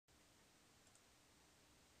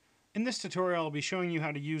In this tutorial, I'll be showing you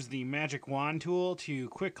how to use the magic wand tool to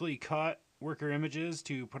quickly cut worker images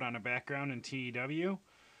to put on a background in TEW.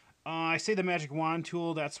 I say the magic wand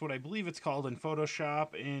tool, that's what I believe it's called in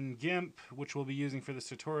Photoshop. In GIMP, which we'll be using for this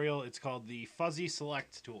tutorial, it's called the fuzzy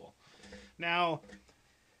select tool. Now,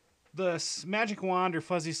 the magic wand or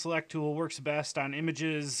fuzzy select tool works best on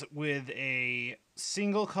images with a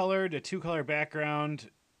single color to two color background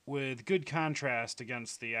with good contrast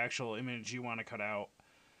against the actual image you want to cut out.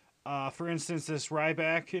 For instance, this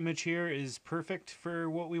Ryback image here is perfect for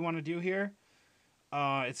what we want to do here.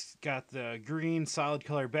 It's got the green solid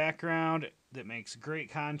color background that makes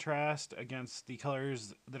great contrast against the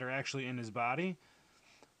colors that are actually in his body.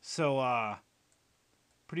 So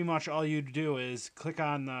pretty much all you do is click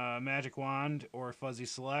on the magic wand or fuzzy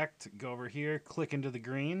select, go over here, click into the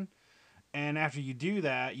green, and after you do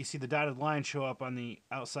that, you see the dotted line show up on the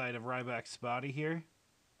outside of Ryback's body here.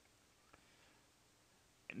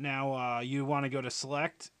 Now you want to go to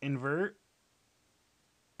select, invert,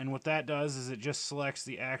 and what that does is it just selects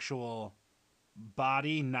the actual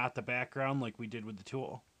body, not the background like we did with the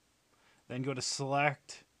tool. Then go to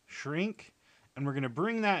select, shrink, and we're going to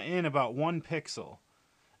bring that in about 1 pixel.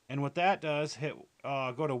 And what that does,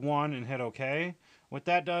 go to 1 and hit OK. What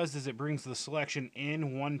that does is it brings the selection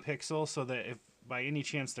in 1 pixel so that if by any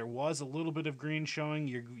chance there was a little bit of green showing,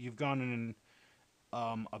 you've gone in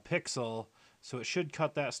a pixel, so it should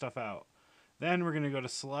cut that stuff out. Then we're going to go to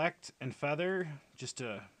select and feather just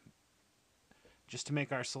to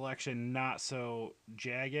make our selection not so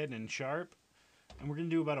jagged and sharp. And we're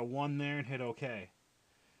going to do about a 1 there and hit OK.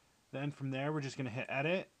 Then from there we're just going to hit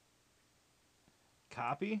edit,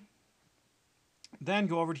 copy. Then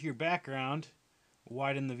go over to your background,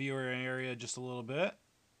 widen the viewer area just a little bit,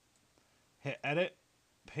 hit edit,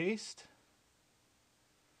 paste.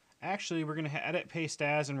 Actually, we're going to hit edit, paste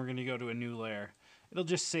as, and we're going to go to a new layer. It'll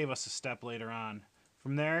just save us a step later on.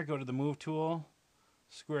 From there, go to the move tool,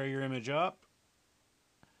 square your image up,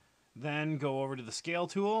 then go over to the scale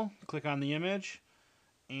tool, click on the image,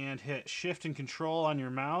 and hit shift and control on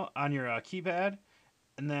your keypad,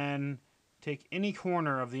 and then take any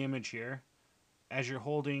corner of the image here as you're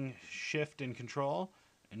holding shift and control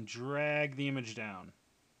and drag the image down.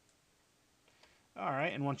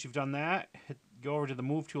 Alright, and once you've done that, go over to the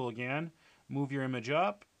move tool again, move your image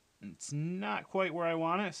up. It's not quite where I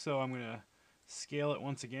want it, so I'm going to scale it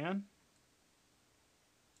once again.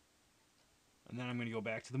 And then I'm going to go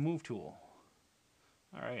back to the move tool.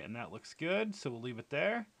 Alright, and that looks good, so we'll leave it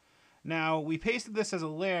there. Now, we pasted this as a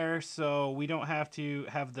layer, so we don't have to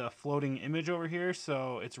have the floating image over here,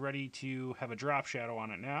 so it's ready to have a drop shadow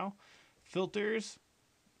on it now. Filters,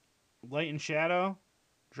 light and shadow,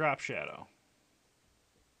 drop shadow.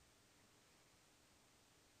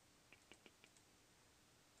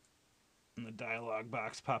 And the dialog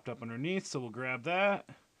box popped up underneath, so we'll grab that.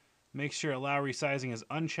 Make sure allow resizing is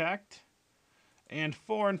unchecked. And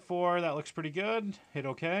 4 and 4, that looks pretty good. Hit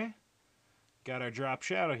OK. Got our drop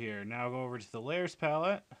shadow here. Now go over to the layers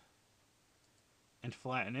palette and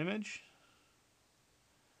flatten image.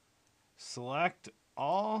 Select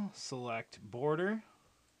all, select border.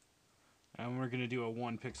 And we're going to do a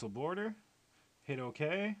 1 pixel border. Hit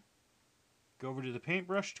OK. Go over to the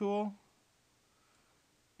paintbrush tool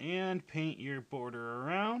and paint your border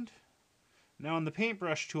around. Now on the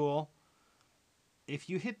paintbrush tool, if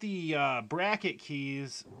you hit the bracket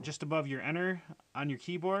keys just above your enter on your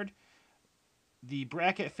keyboard, the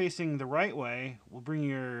bracket facing the right way will bring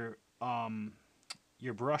your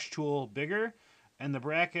brush tool bigger, and the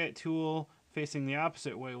bracket tool facing the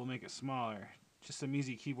opposite way will make it smaller. Just some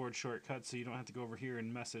easy keyboard shortcuts so you don't have to go over here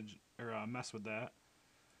and mess with that.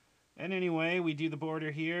 And anyway, we do the border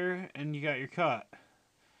here, and you got your cut.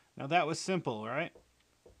 Now that was simple, right?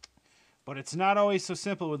 But it's not always so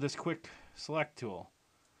simple with this quick select tool.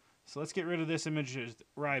 So let's get rid of this image as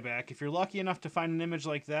Ryback. If you're lucky enough to find an image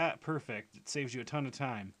like that, perfect. It saves you a ton of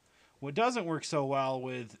time. What doesn't work so well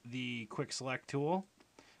with the quick select tool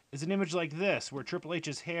is an image like this, where Triple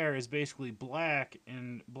H's hair is basically black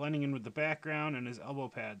and blending in with the background and his elbow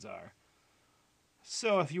pads are.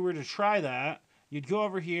 So if you were to try that, you'd go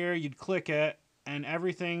over here, you'd click it, and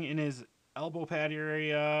everything in his elbow pad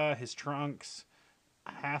area, his trunks,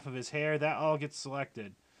 half of his hair, that all gets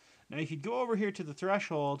selected. Now you could go over here to the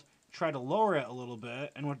threshold, try to lower it a little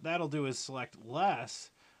bit, and what that'll do is select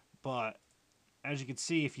less, but as you can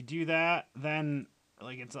see, if you do that, then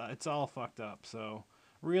like it's all fucked up. So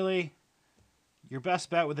really, your best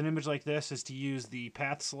bet with an image like this is to use the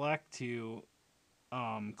path select to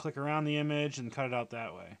click around the image and cut it out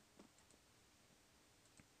that way.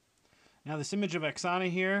 Now this image of Oksana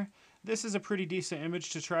here, this is a pretty decent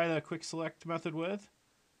image to try the quick select method with.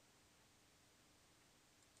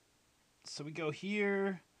 So we go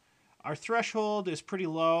here. Our threshold is pretty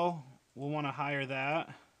low. We'll want to higher that.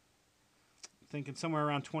 Thinking somewhere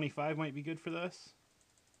around 25 might be good for this.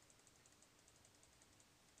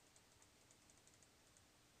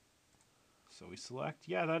 So we select.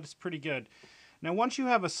 Yeah, that is pretty good. Now once you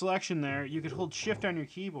have a selection there, you could hold shift on your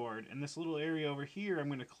keyboard, and this little area over here I'm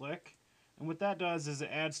going to click. And what that does is it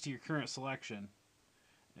adds to your current selection.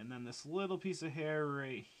 And then this little piece of hair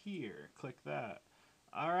right here, click that.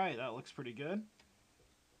 Alright, that looks pretty good.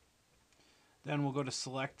 Then we'll go to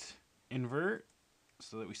select invert,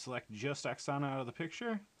 so that we select just Oksana out of the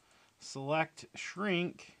picture. Select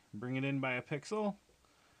shrink, bring it in by a pixel.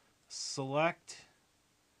 Select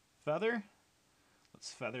feather.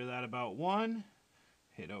 Let's feather that about 1.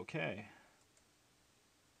 Hit OK.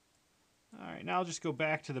 Alright, now I'll just go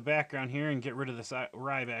back to the background here and get rid of this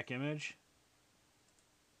Ryback image.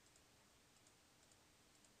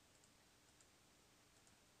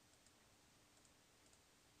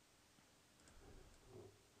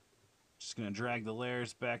 Just going to drag the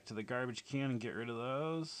layers back to the garbage can and get rid of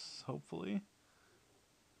those, hopefully.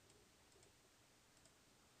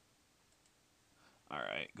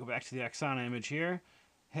 Alright, go back to the Oksana image here.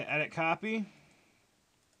 Hit edit copy.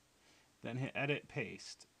 Then hit edit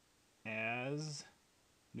paste as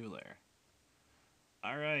new layer.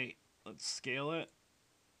 Alright, let's scale it.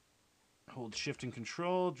 Hold shift and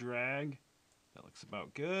control, drag. That looks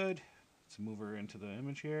about good. Let's move her into the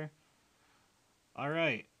image here.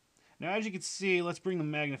 Alright, now as you can see, let's bring the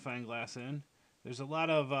magnifying glass in. There's a lot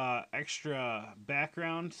of extra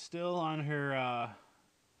background still on her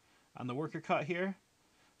on the worker cut here.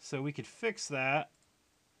 So we could fix that.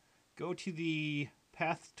 Go to the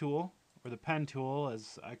path tool, or the pen tool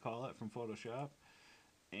as I call it from Photoshop,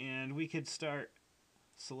 and we could start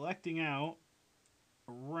selecting out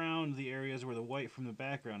around the areas where the white from the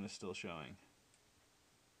background is still showing.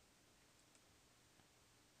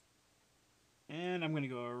 And I'm going to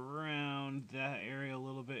go around that area a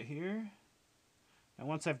little bit here. And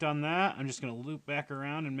once I've done that, I'm just going to loop back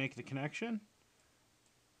around and make the connection.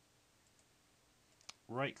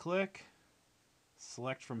 Right click,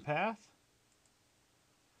 select from path,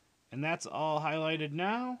 and that's all highlighted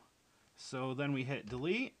now. So then we hit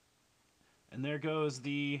delete, and there goes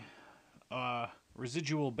the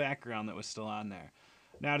residual background that was still on there.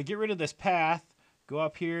 Now to get rid of this path, go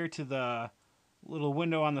up here to the little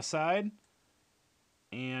window on the side,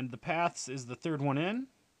 and the paths is the third one in.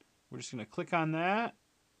 We're just going to click on that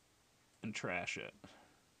and trash it.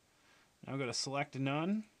 Now go to select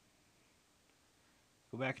none.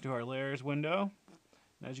 Go back to our layers window.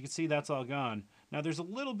 And as you can see, that's all gone. Now there's a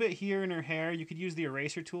little bit here in her hair. You could use the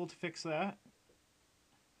eraser tool to fix that.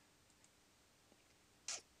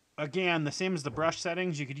 Again, the same as the brush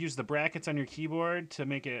settings. You could use the brackets on your keyboard to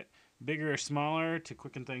make it bigger or smaller to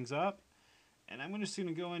quicken things up. And I'm just going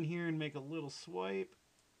to go in here and make a little swipe.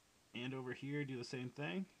 And over here, do the same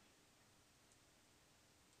thing.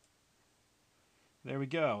 There we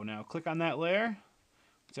go. Now click on that layer.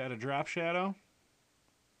 Let's add a drop shadow.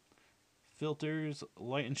 Filters,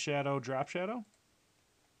 light and shadow, drop shadow.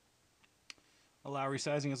 Allow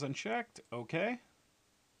resizing is unchecked. Okay.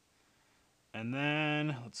 And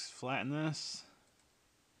then let's flatten this.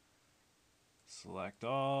 Select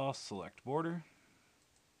all, select border.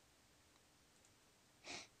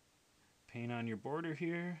 Paint on your border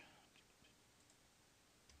here.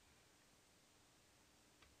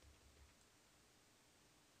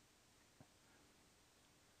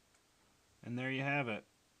 And there you have it.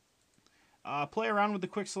 Play around with the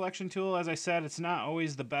quick selection tool. As I said, it's not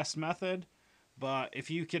always the best method, but if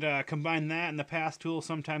you could combine that and the path tool,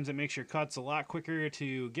 sometimes it makes your cuts a lot quicker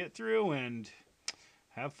to get through, and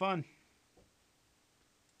have fun.